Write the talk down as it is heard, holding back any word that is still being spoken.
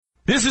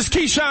This is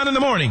Keyshawn in the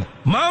morning.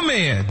 My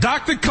man,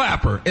 Dr.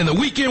 Clapper, and the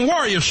Weekend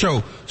Warrior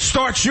Show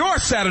starts your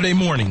Saturday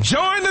morning.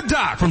 Join the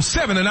doc from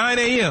 7 to 9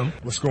 a.m.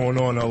 What's going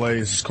on, LA?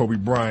 This is Kobe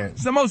Bryant.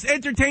 It's the most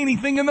entertaining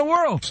thing in the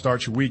world.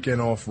 Start your weekend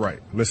off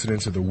right. Listening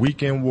to the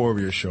Weekend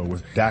Warrior Show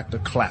with Dr.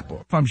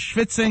 Clapper. From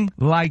schwitzing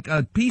like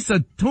a piece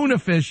of tuna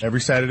fish.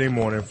 Every Saturday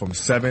morning from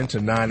 7 to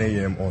 9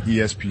 a.m. on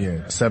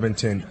ESPN,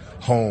 710,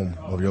 home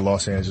of your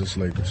Los Angeles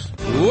Lakers.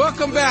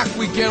 Welcome back,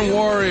 Weekend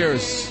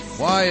Warriors.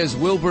 Why is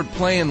Wilbert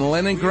playing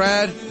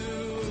Leningrad?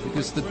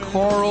 Because the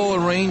choral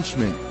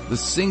arrangement, the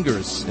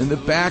singers in the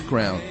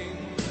background,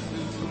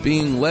 are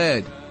being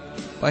led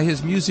by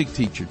his music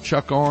teacher,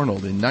 Chuck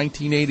Arnold. In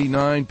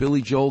 1989,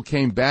 Billy Joel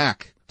came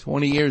back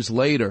 20 years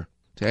later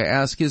to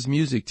ask his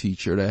music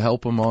teacher to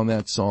help him on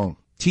that song.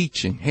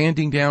 Teaching,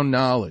 handing down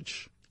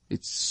knowledge.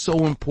 It's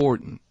so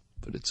important,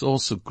 but it's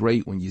also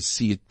great when you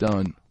see it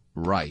done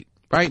right.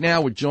 Right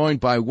now, we're joined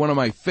by one of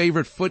my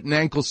favorite foot and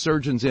ankle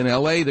surgeons in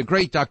L.A., the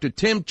great Dr.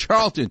 Tim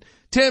Charlton.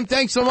 Tim,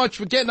 thanks so much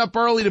for getting up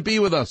early to be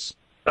with us.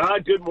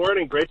 Good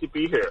morning. Great to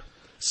be here.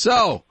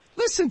 So,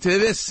 listen to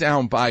this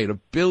soundbite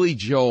of Billy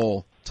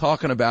Joel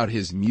talking about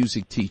his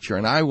music teacher,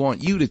 and I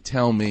want you to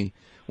tell me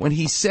when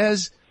he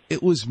says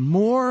it was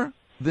more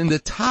than the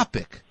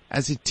topic.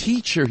 As a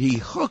teacher, he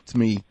hooked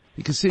me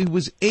because he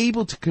was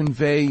able to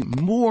convey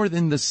more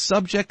than the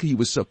subject he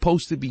was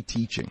supposed to be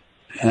teaching.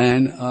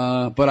 And,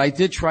 but I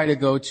did try to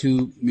go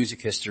to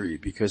music history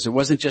because it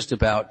wasn't just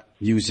about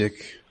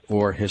music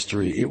or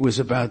history. It was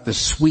about the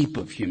sweep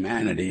of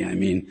humanity. I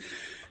mean,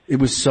 it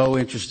was so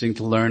interesting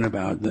to learn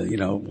about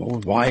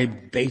why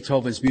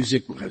Beethoven's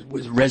music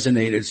was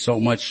resonated so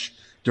much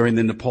during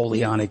the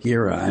Napoleonic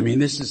era. I mean,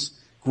 this is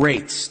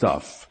great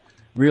stuff.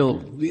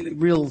 Real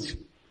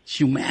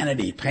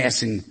humanity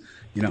passing,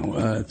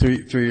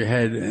 through your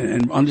head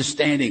and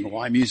understanding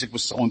why music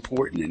was so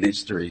important in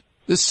history.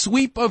 The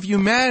sweep of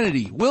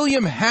humanity.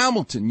 William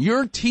Hamilton,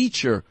 your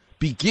teacher,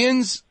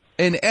 begins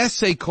an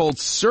essay called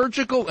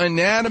Surgical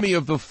Anatomy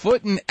of the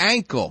Foot and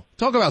Ankle.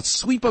 Talk about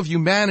sweep of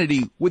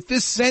humanity with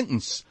this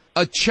sentence.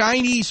 A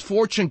Chinese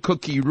fortune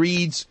cookie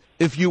reads,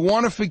 "If you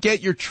want to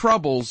forget your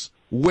troubles,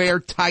 wear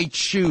tight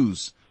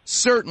shoes.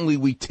 Certainly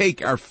we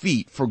take our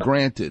feet for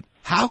granted."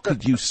 How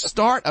could you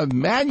start a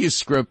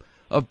manuscript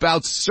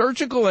about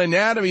surgical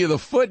anatomy of the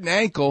foot and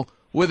ankle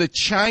with a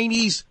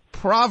Chinese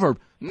proverb?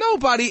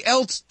 Nobody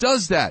else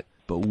does that.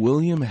 But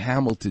William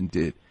Hamilton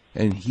did,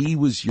 and he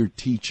was your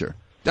teacher.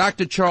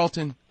 Dr.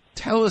 Charlton,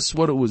 tell us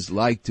what it was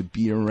like to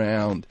be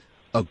around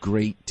a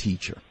great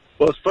teacher.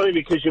 Well, it's funny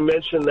because you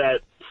mentioned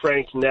that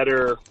Frank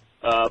Netter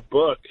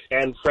book,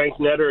 and Frank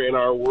Netter in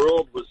our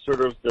world was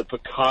sort of the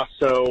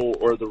Picasso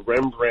or the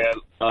Rembrandt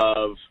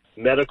of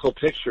medical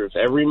pictures.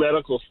 Every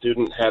medical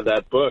student had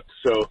that book,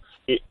 so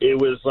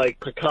it was like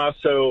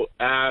Picasso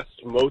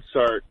asked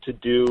Mozart to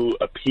do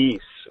a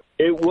piece.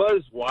 It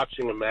was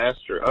watching a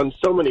master on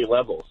so many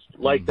levels,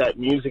 like that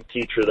music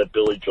teacher that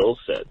Billy Joel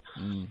said.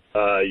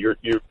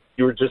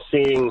 You were just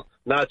seeing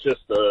not just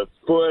the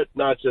foot,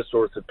 not just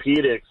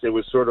orthopedics. It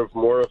was sort of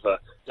more of a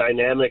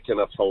dynamic and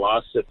a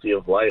philosophy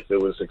of life.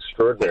 It was an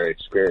extraordinary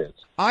experience.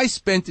 I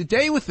spent a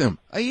day with him.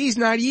 He's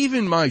not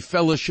even my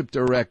fellowship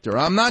director.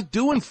 I'm not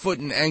doing foot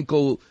and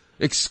ankle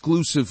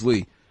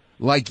exclusively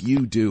like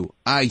you do.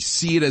 I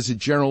see it as a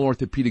general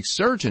orthopedic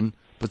surgeon.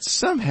 But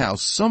somehow,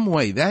 some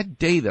way, that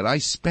day that I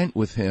spent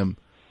with him,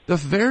 the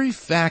very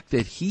fact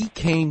that he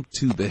came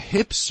to the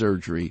hip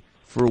surgery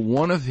for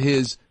one of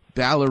his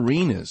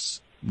ballerinas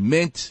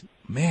meant,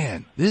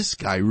 man, this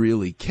guy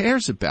really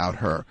cares about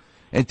her.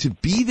 And to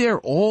be there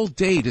all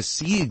day to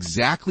see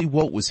exactly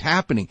what was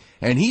happening.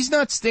 And he's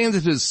not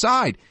standing to the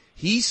side.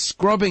 He's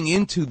scrubbing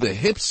into the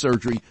hip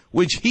surgery,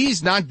 which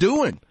he's not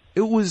doing.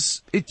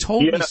 It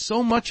told me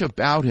so much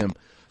about him.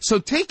 So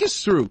take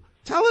us through.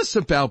 Tell us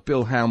about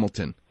Bill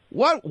Hamilton.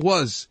 What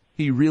was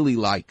he really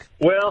like?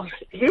 Well,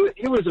 he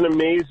was an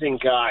amazing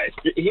guy.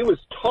 He was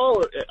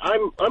tall.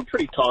 I'm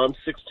pretty tall. I'm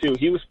 6'2".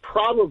 He was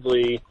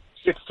probably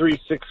 6'3",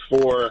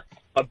 6'4",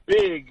 a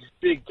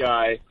big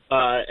guy.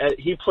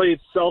 He played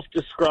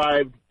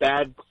self-described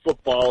bad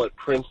football at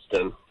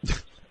Princeton,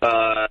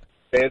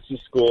 fancy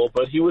school,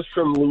 but he was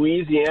from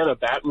Louisiana,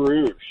 Baton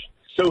Rouge.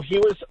 So he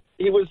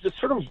was this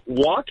sort of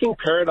walking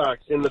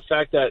paradox in the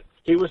fact that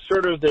he was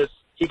sort of this.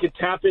 He could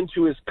tap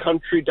into his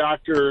country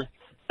doctor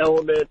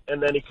element,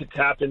 and then he could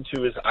tap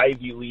into his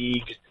Ivy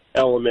League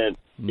element,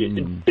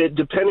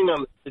 depending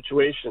on the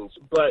situations.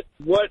 But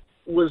what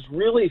was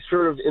really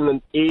sort of in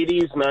the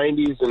 80s,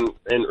 90s,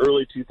 and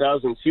early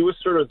 2000s, he was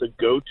sort of the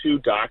go-to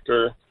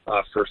doctor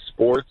for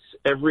sports.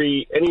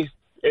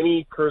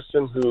 Any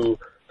person who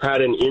had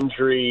an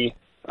injury,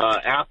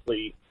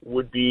 athlete,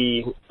 would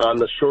be on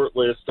the short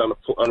list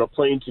on a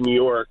plane to New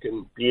York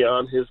and be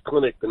on his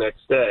clinic the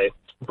next day.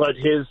 But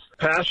his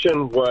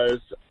passion was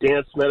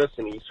dance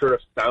medicine. He sort of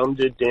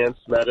founded dance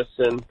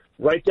medicine.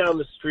 Right down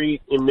the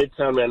street in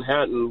Midtown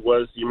Manhattan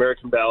was the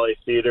American Ballet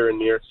Theater and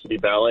New York City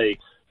Ballet,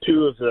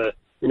 two of the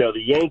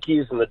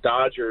Yankees and the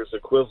Dodgers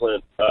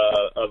equivalent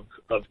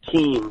of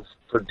teams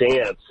for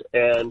dance.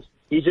 And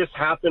he just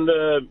happened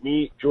to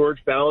meet George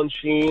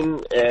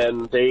Balanchine,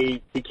 and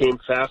they became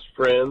fast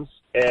friends,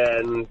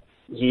 and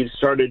he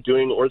started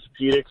doing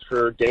orthopedics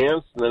for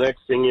dance, and the next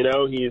thing you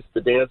know, he's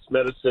the dance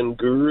medicine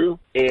guru,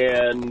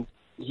 and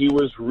he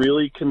was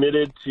really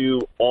committed to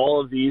all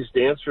of these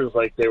dancers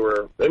like they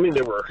were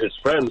his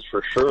friends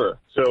for sure.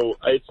 So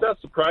it's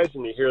not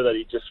surprising to hear that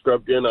he just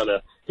scrubbed in on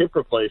a hip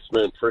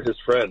replacement for his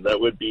friend. That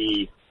would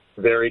be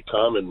very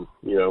common,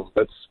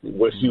 that's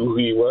who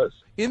he was.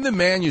 In the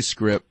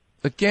manuscript,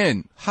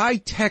 again,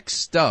 high-tech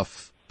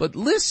stuff, but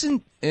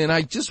listen, and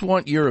I just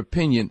want your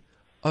opinion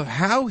of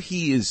how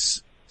he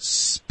is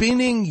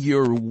spinning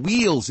your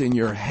wheels in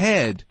your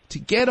head to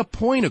get a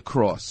point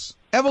across.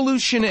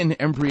 Evolution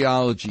and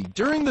embryology.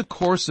 During the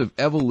course of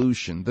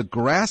evolution, the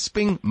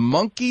grasping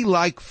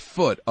monkey-like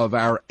foot of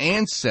our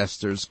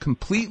ancestors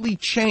completely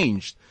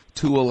changed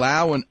to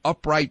allow an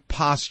upright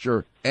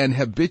posture and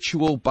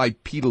habitual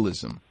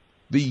bipedalism.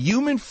 The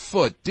human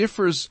foot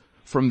differs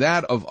from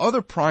that of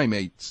other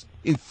primates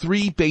in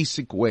three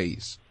basic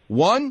ways.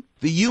 One,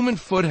 the human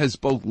foot has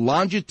both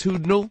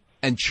longitudinal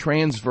and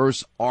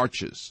transverse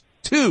arches.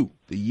 Two,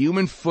 the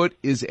human foot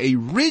is a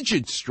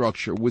rigid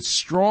structure with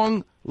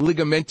strong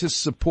ligamentous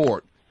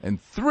support.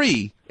 And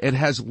three, it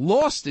has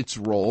lost its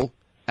role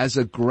as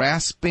a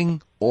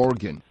grasping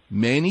organ.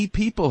 Many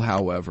people,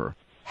 however,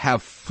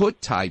 have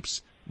foot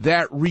types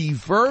that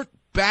revert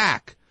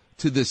back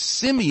to the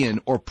simian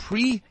or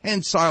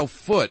prehensile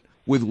foot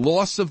with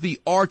loss of the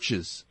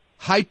arches,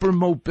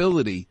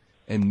 hypermobility,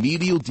 and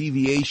medial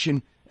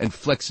deviation and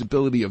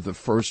flexibility of the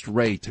first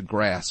ray to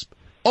grasp.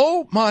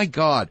 Oh my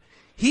God!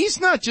 He's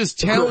not just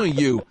telling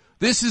you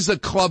this is a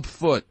club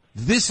foot,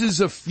 this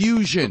is a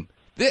fusion,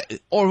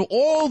 or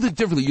all the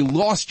different, you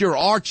lost your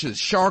arches,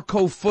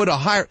 Charcot foot, a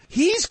higher.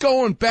 He's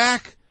going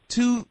back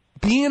to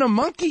being a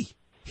monkey.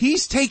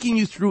 He's taking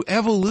you through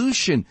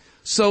evolution.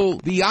 So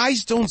the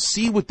eyes don't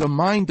see what the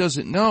mind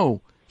doesn't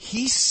know.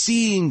 He's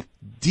seeing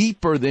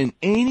deeper than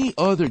any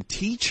other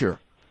teacher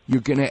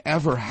you're going to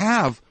ever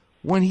have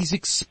when he's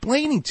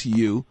explaining to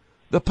you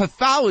the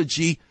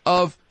pathology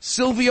of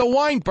Sylvia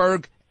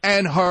Weinberg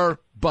and her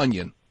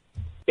bunion.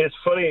 It's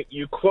funny,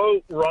 you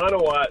quote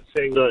Ranawat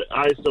saying the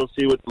eyes don't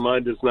see what the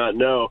mind does not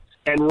know.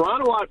 And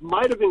Ranawat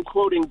might have been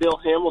quoting Bill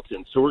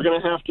Hamilton, so we're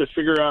going to have to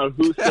figure out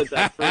who said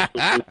that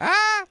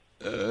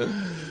first.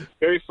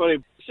 Very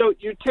funny. So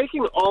you're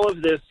taking all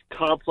of this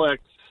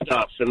complex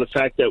stuff and the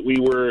fact that we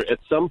were at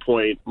some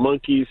point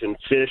monkeys and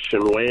fish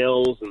and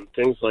whales and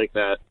things like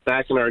that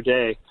back in our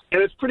day.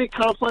 And it's pretty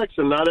complex,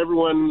 and not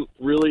everyone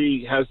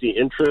really has the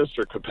interest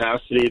or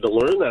capacity to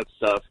learn that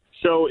stuff.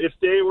 So if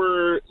they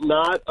were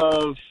not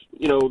of,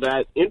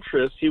 that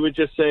interest, he would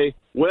just say,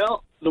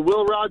 well, the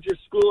Will Rogers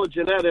School of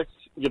Genetics,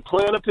 you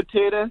plant a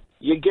potato,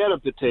 you get a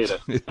potato.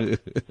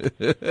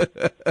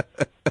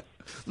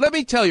 Let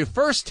me tell you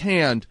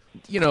firsthand,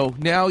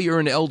 now you're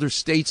an elder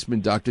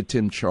statesman, Dr.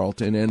 Tim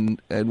Charlton,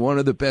 and one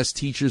of the best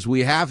teachers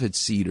we have at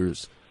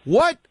Cedars.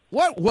 What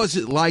was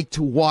it like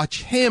to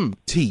watch him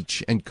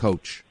teach and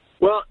coach?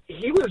 Well,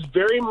 he was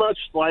very much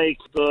like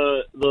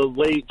the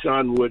late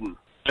John Wooden.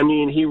 I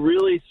mean, he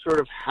really sort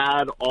of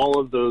had all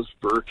of those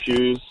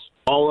virtues,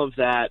 all of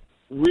that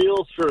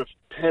real sort of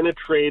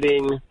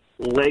penetrating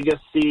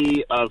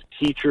legacy of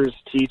teachers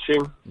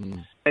teaching.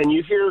 And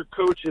you hear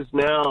coaches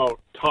now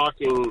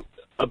talking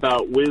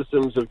about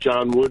wisdoms of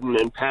John Wooden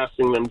and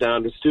passing them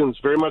down to students,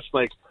 very much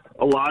like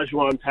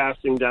Olajuwon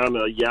passing down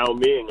to Yao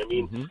Ming. I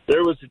mean,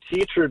 there was a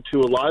teacher to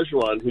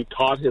Olajuwon who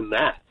taught him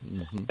that,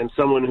 and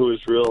someone who was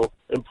real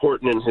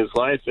important in his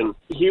life. And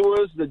he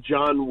was the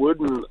John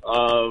Wooden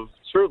of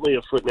certainly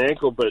a foot and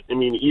ankle, but I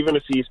mean, even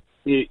if he's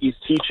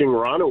teaching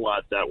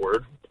Ranawat that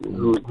word,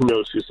 who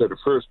knows who said it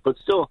first, but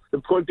still, the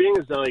point being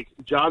is that, like,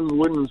 John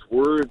Wooden's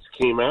words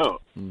came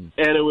out. And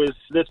it was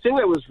the thing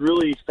that was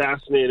really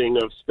fascinating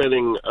of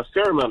spending a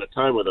fair amount of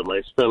time with him.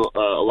 I spent a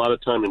lot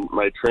of time in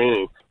my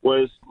training.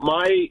 Was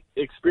my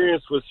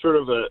experience was sort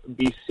of a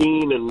be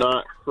seen and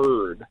not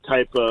heard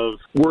type of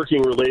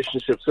working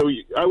relationship. So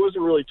I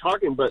wasn't really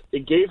talking, but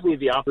it gave me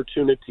the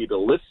opportunity to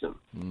listen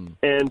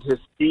and to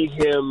see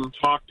him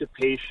talk to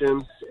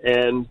patients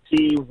and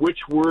see which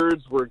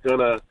words were going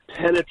to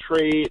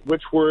penetrate,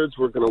 which words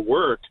were going to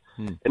work.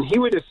 And he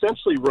would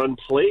essentially run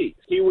plays.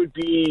 He would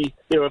be,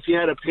 if he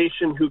had a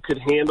patient who could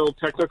handle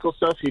technical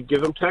stuff, he'd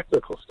give him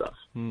technical stuff.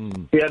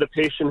 If he had a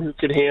patient who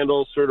could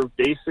handle sort of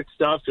basic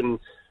stuff and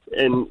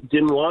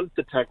didn't want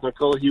the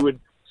technical, he would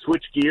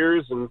switch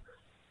gears and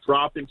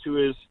drop into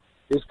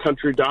his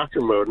country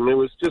doctor mode. And it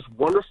was just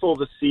wonderful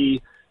to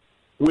see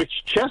which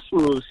chess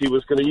moves he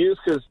was going to use,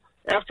 because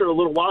after a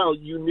little while,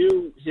 you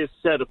knew his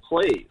set of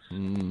plays.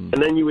 And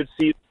then you would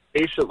see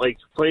patient like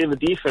playing the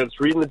defense,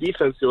 reading the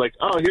defense, you're like,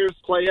 oh, here's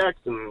play X,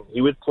 and he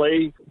would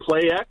play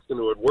X, and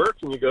it would work,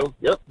 and you go,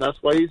 yep, that's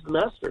why he's the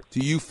master. Do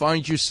you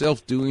find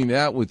yourself doing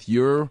that with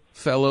your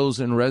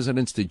fellows and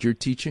residents that you're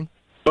teaching?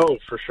 Oh,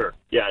 for sure.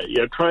 Yeah,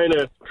 trying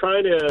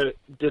to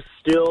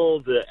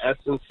distill the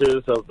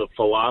essences of the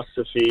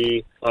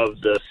philosophy,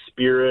 of the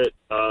spirit,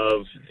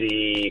 of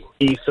the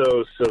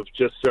ethos of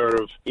just sort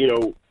of,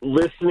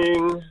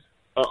 listening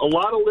a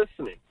lot of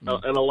listening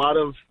and a lot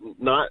of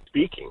not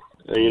speaking.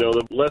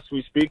 The less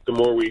we speak, the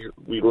more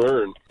we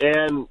learn.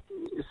 And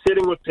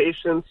sitting with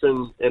patients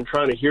and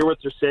trying to hear what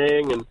they're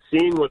saying and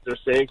seeing what they're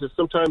saying, because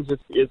sometimes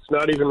it's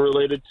not even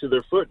related to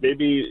their foot.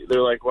 Maybe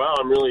they're like, wow,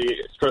 I'm really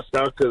stressed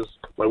out because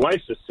my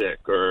wife is sick,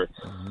 or,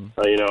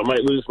 I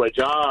might lose my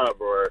job,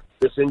 or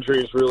this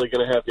injury is really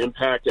going to have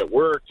impact at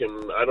work,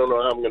 and I don't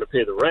know how I'm going to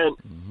pay the rent.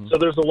 So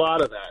there's a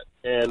lot of that.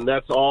 And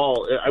that's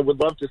all. I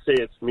would love to say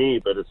it's me,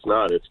 but it's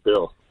not. It's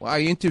Bill. Well, I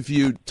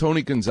interviewed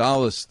Tony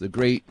Gonzalez, the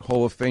great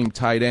Hall of Fame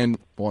tight end,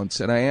 once,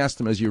 and I asked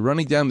him, as you're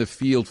running down the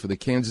field for the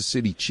Kansas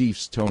City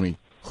Chiefs, Tony,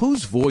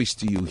 whose voice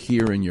do you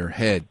hear in your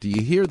head? Do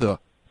you hear the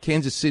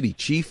Kansas City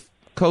Chief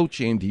coach,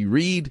 Andy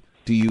Reid?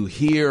 Do you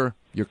hear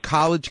your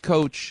college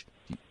coach?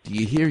 Do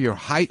you hear your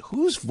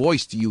whose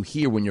voice do you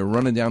hear when you're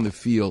running down the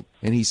field?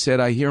 And he said,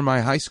 I hear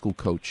my high school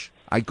coach.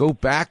 I go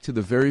back to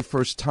the very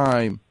first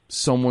time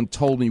someone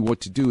told me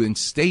what to do, and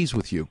stays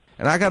with you.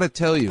 And I got to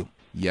tell you,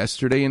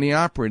 yesterday in the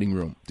operating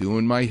room,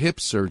 doing my hip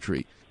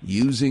surgery,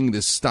 using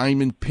the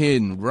Steinman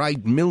pin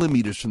right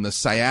millimeters from the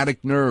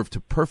sciatic nerve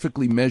to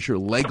perfectly measure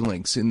leg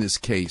lengths in this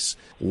case,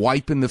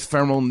 wiping the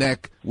femoral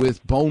neck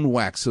with bone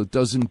wax so it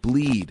doesn't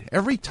bleed.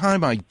 Every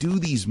time I do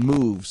these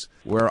moves,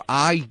 where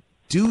I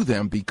do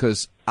them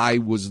because I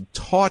was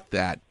taught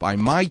that by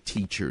my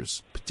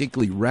teachers,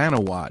 particularly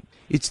Ranawat,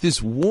 it's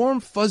this warm,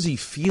 fuzzy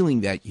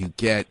feeling that you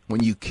get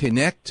when you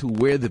connect to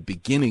where the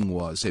beginning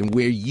was and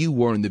where you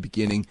were in the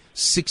beginning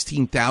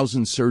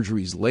 16,000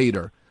 surgeries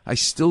later. I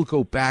still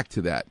go back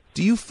to that.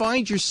 Do you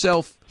find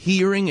yourself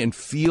hearing and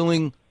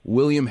feeling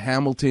William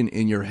Hamilton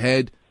in your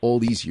head all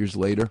these years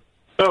later?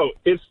 Oh,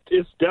 it's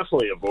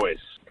definitely a voice.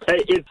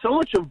 It's so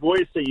much a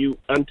voice that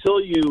until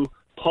you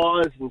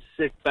pause and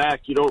sit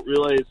back, you don't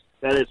realize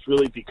that it's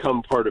really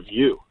become part of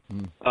you.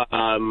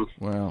 Wow.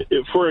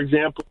 For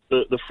example,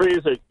 the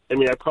phrase I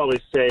probably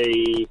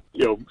say,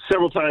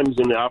 several times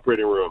in the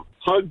operating room,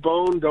 hug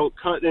bone, don't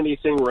cut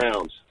anything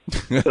round.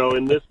 So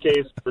in this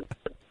case, for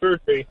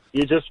surgery,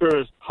 you just sort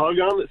of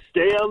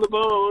stay on the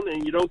bone,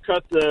 and you don't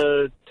cut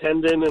the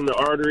tendon and the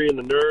artery and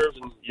the nerve,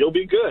 and you'll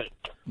be good.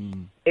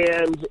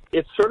 And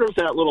it's sort of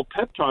that little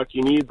pep talk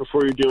you need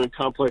before you're doing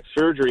complex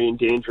surgery in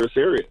dangerous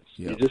areas.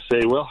 Yep. You just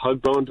say, well,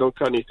 hug bone, don't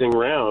cut anything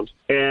round.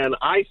 And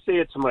I say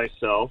it to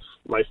myself.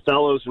 My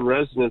fellows and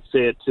residents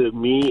say it to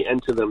me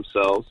and to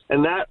themselves.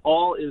 And that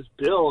all is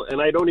Bill,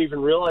 and I don't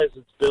even realize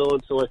it's Bill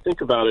until I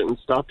think about it and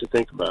stop to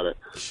think about it.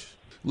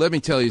 Let me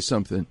tell you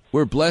something.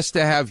 We're blessed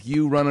to have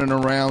you running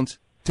around,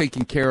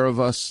 taking care of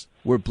us.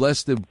 We're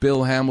blessed that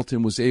Bill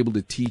Hamilton was able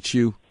to teach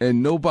you,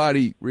 and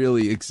nobody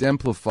really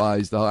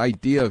exemplifies the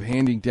idea of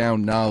handing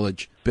down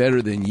knowledge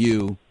better than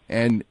you.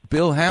 And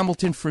Bill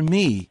Hamilton, for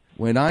me,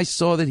 when I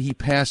saw that he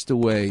passed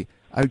away,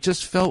 I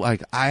just felt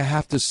like I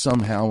have to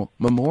somehow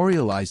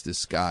memorialize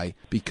this guy,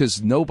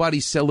 because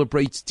nobody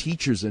celebrates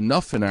teachers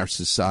enough in our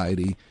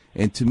society.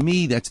 And to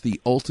me, that's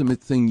the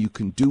ultimate thing you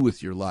can do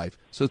with your life.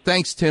 So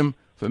thanks, Tim,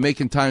 for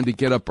making time to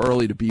get up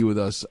early to be with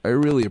us. I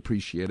really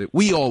appreciate it.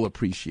 We all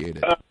appreciate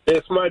it.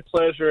 It's my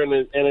pleasure, and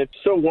it's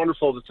so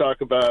wonderful to talk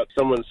about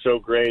someone so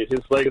great.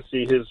 His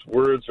legacy, his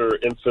words are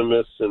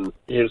infamous, and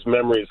his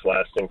memory is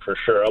lasting for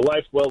sure. A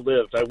life well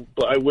lived. I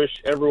wish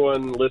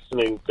everyone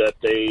listening that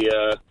they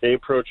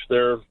approach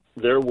their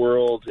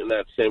world in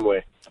that same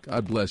way.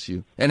 God bless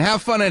you. And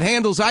have fun at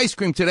Handel's Ice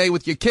Cream today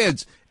with your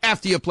kids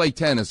after you play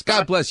tennis.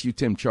 God bless you,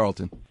 Tim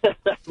Charlton.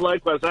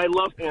 Likewise. I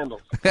love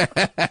Handel's.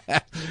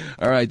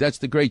 All right, that's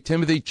the great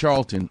Timothy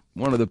Charlton,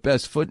 one of the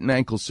best foot and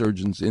ankle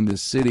surgeons in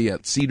this city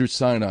at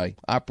Cedars-Sinai,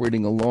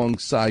 operating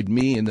alongside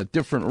me in a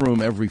different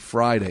room every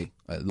Friday.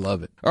 I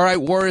love it. All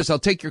right, Warriors, I'll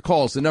take your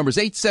calls. The number's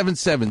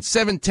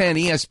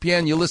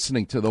 877-710-ESPN. You're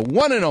listening to the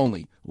one and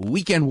only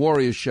Weekend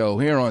Warriors show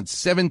here on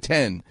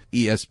 710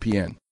 ESPN.